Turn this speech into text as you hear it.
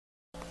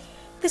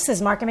This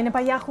is Market Minute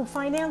by Yahoo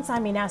Finance.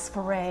 I'm Ines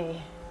Ferre.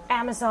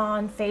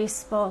 Amazon,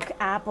 Facebook,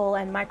 Apple,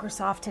 and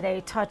Microsoft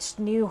today touched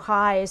new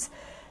highs.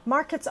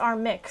 Markets are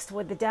mixed,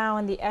 with the Dow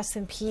and the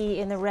S&P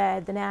in the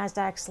red, the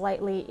Nasdaq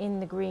slightly in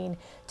the green.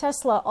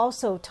 Tesla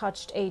also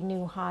touched a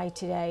new high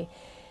today.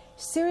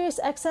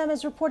 SiriusXM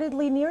is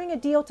reportedly nearing a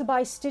deal to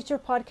buy Stitcher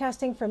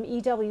Podcasting from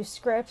EW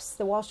Scripps.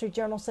 The Wall Street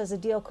Journal says the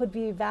deal could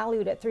be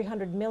valued at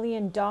 $300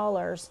 million.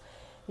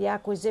 The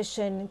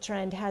acquisition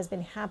trend has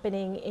been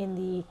happening in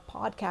the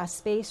podcast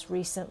space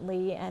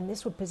recently, and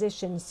this would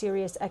position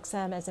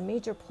SiriusXM as a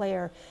major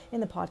player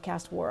in the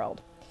podcast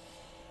world.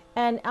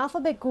 And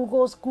Alphabet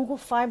Google's Google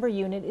Fiber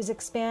unit is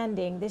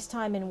expanding, this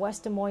time in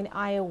West Des Moines,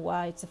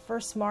 Iowa. It's the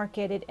first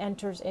market it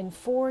enters in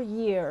 4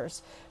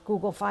 years.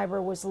 Google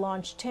Fiber was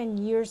launched 10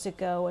 years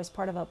ago as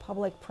part of a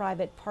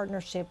public-private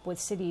partnership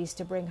with cities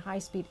to bring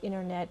high-speed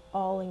internet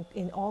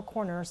in all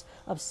corners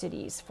of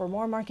cities. For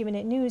more Market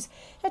Minute news,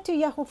 head to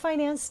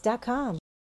yahoofinance.com.